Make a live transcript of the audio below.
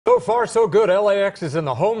So far, so good. LAX is in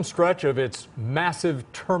the home stretch of its massive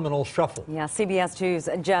terminal shuffle. Yeah, CBS 2's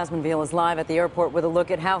Jasmine Viel is live at the airport with a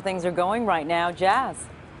look at how things are going right now. Jazz.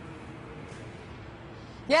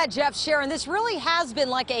 Yeah, Jeff, Sharon, this really has been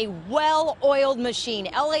like a well-oiled machine.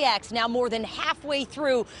 LAX now more than halfway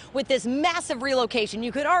through with this massive relocation.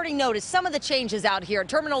 You could already notice some of the changes out here.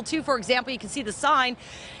 Terminal 2, for example, you can see the sign.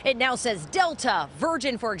 It now says Delta,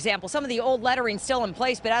 Virgin, for example. Some of the old lettering still in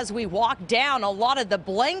place, but as we walk down, a lot of the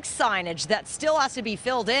blank signage that still has to be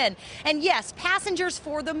filled in. And yes, passengers,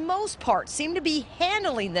 for the most part, seem to be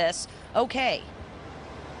handling this okay.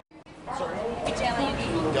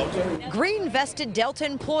 Green-vested Delta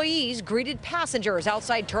employees greeted passengers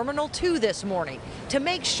outside Terminal 2 this morning to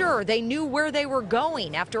make sure they knew where they were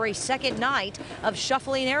going after a second night of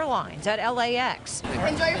shuffling airlines at LAX.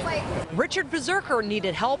 Enjoy your flight. Richard Berserker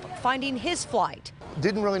needed help finding his flight.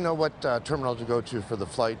 Didn't really know what terminal to go to for the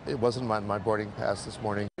flight. It wasn't on my boarding pass this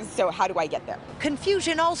morning. So how do I get there?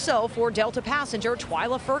 Confusion also for Delta passenger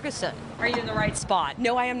Twyla Ferguson. Are you in the right spot?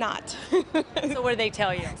 No, I am not. So what did they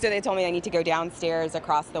tell you? So they told me I need to go downstairs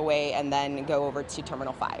across the way and then go over to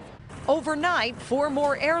Terminal 5. Overnight, 4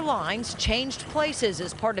 more airlines changed places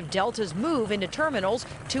as part of Delta's move into Terminals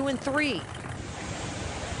 2 and 3.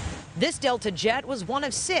 This Delta jet was one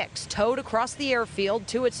of 6 towed across the airfield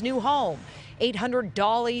to its new home. 800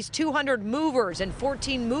 dollies, 200 movers, and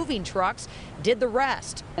 14 moving trucks did the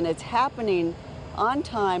rest. And it's happening on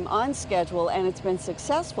time, on schedule, and it's been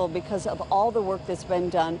successful because of all the work that's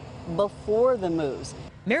been done before the moves.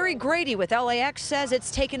 Mary Grady with LAX says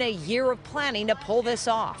it's taken a year of planning to pull this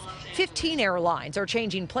off. 15 airlines are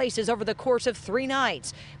changing places over the course of 3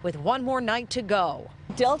 nights, with 1 more night to go.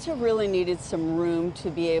 Delta really needed some room to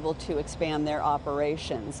be able to expand their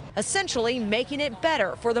operations. Essentially making it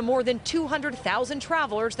better for the more than 200,000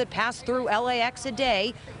 travelers that pass through LAX a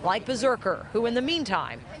day, like Berserker, who in the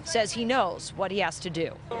meantime says he knows what he has to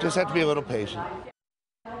do. Just have to be a little patient.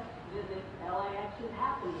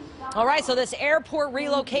 All right, so this airport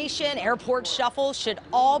relocation, airport shuffle should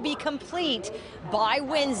all be complete by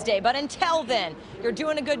Wednesday. But until then, you're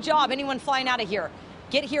doing a good job. Anyone flying out of here,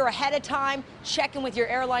 get here ahead of time, check in with your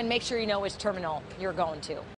airline, make sure you know which terminal you're going to.